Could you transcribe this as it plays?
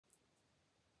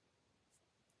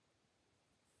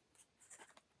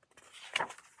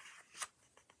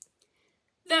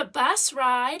The bus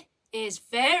ride is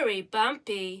very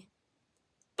bumpy.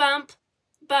 Bump,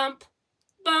 bump,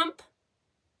 bump.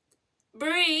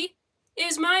 Bree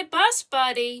is my bus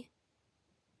buddy.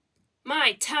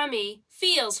 My tummy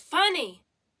feels funny,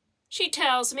 she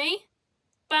tells me.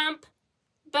 Bump,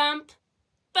 bump,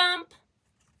 bump.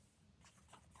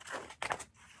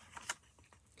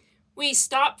 We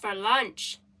stop for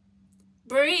lunch.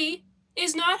 Bree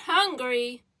is not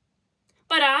hungry,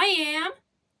 but I am.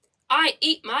 I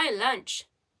eat my lunch.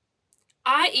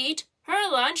 I eat her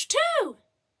lunch too.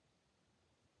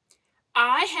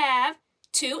 I have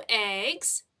 2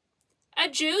 eggs, a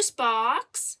juice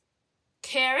box,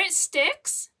 carrot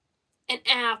sticks, an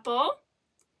apple,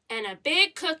 and a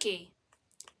big cookie.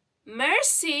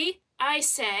 Merci, I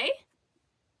say.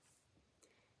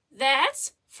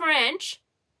 That's French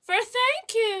for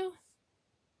thank you.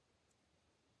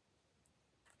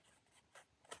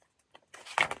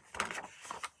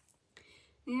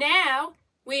 Now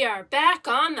we are back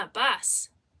on the bus.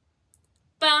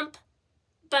 Bump,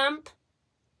 bump,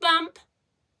 bump.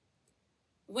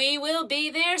 We will be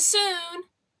there soon,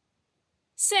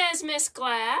 says Miss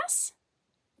Glass.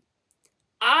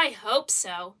 I hope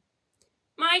so.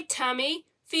 My tummy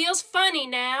feels funny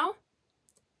now.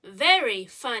 Very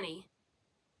funny.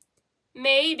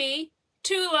 Maybe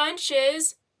 2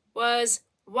 lunches was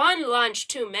 1 lunch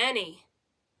too many.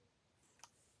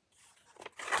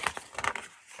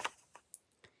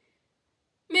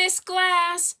 Miss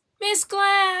Glass,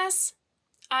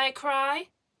 I cry.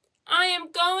 I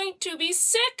am going to be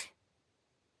sick.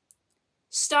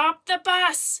 Stop the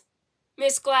bus,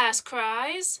 Miss Glass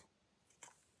cries.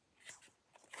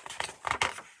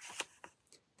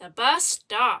 The bus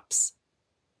stops.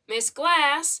 Miss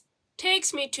Glass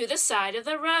takes me to the side of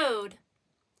the road.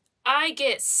 I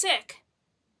get sick.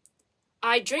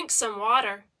 I drink some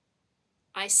water.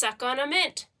 I suck on a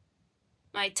mint.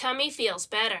 My tummy feels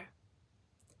better.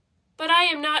 But I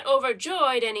am not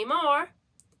overjoyed anymore.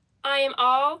 I am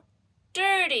all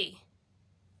dirty.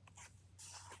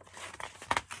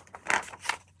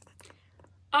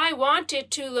 I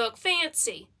wanted to look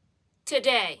fancy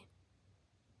today.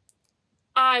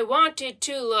 I wanted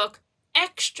to look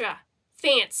extra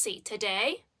fancy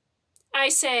today, I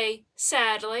say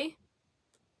sadly.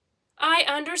 I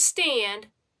understand,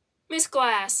 Miss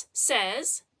Glass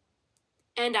says,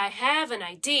 and I have an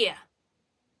idea.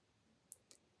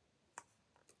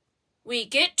 We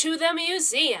get to the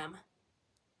museum.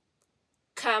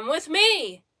 Come with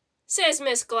me, says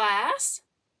Miss Glass.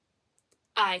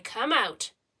 I come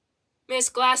out. Miss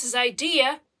Glass's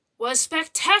idea was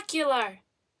spectacular.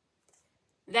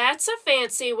 That's a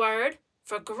fancy word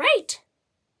for great.